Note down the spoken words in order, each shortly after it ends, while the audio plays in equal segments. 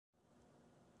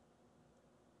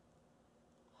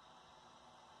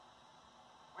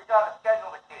got a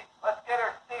schedule to keep. Let's get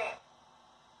her steam.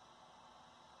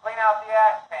 Clean out the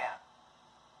ash pan.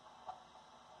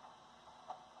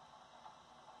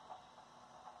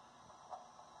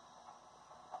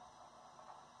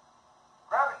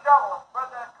 Grab a shovel and spread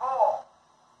that coal.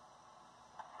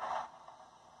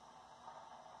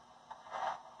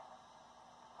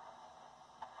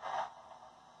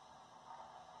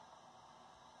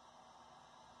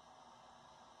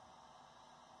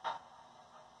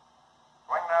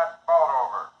 Swing that boat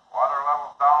over. Water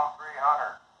level's down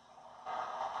 300.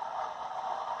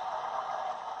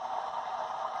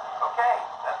 Okay,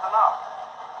 that's enough.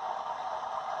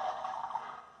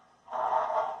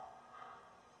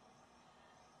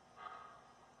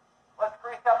 Let's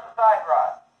grease up the side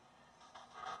rod.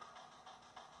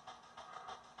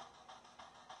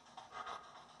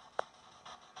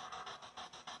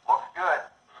 Looks good.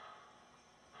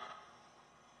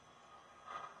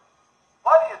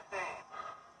 Plenty of steam.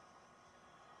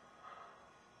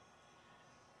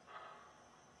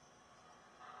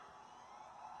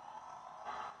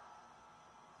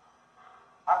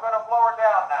 I'm going to blow her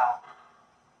down now.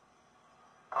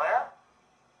 Clear?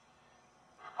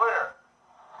 Clear.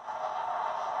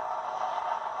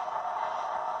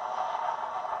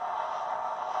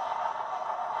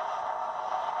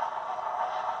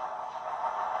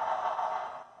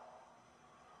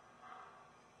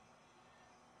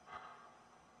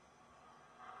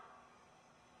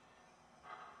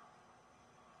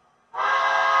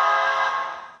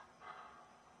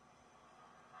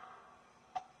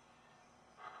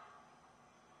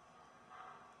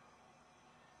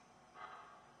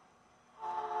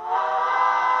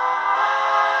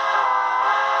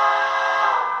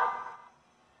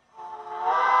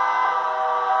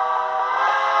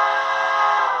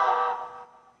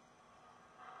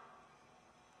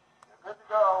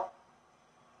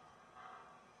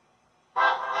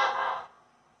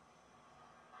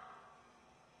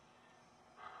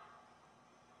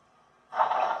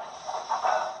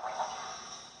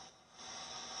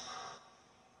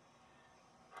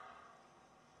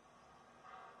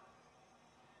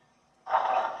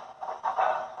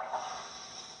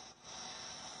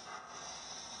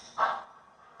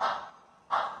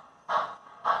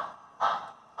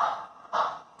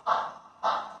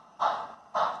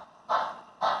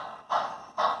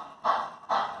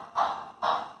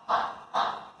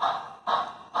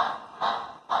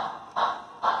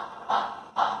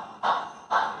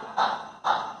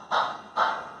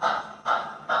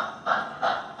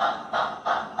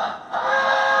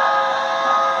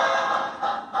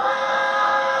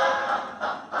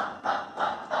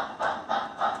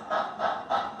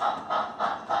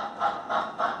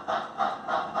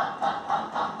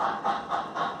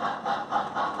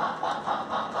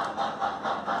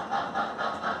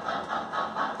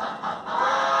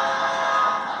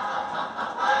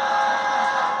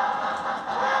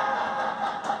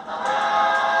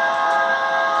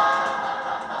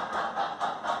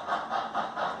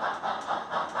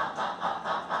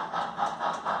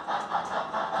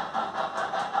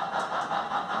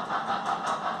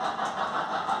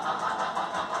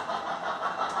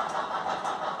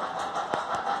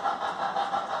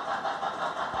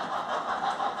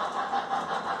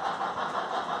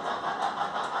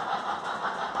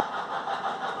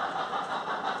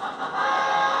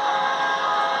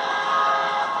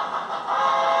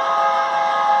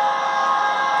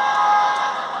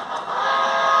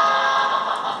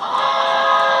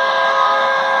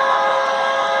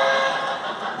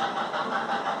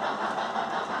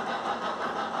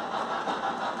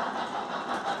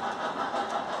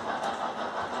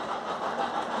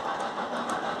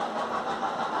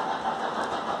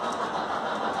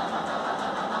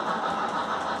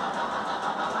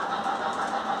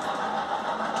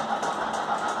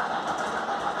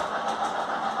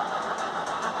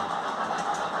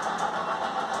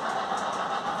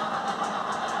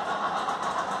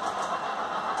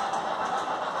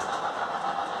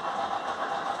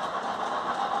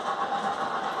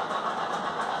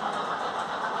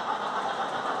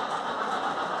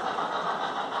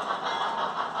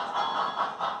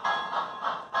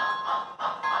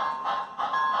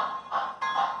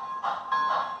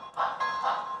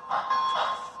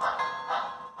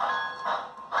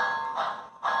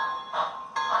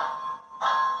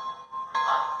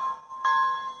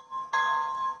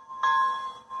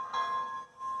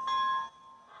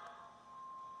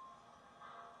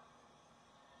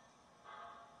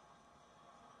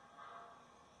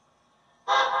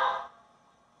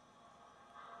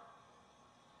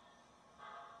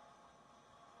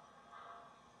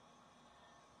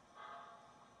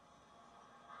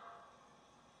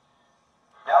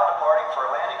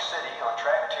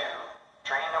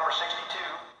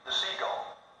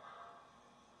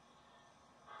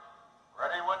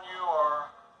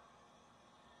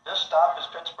 stop is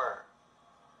Pittsburgh.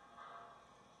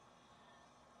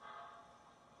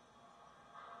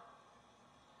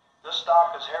 This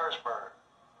stop is Harrisburg.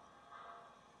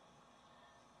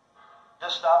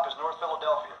 This stop is North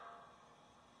Philadelphia.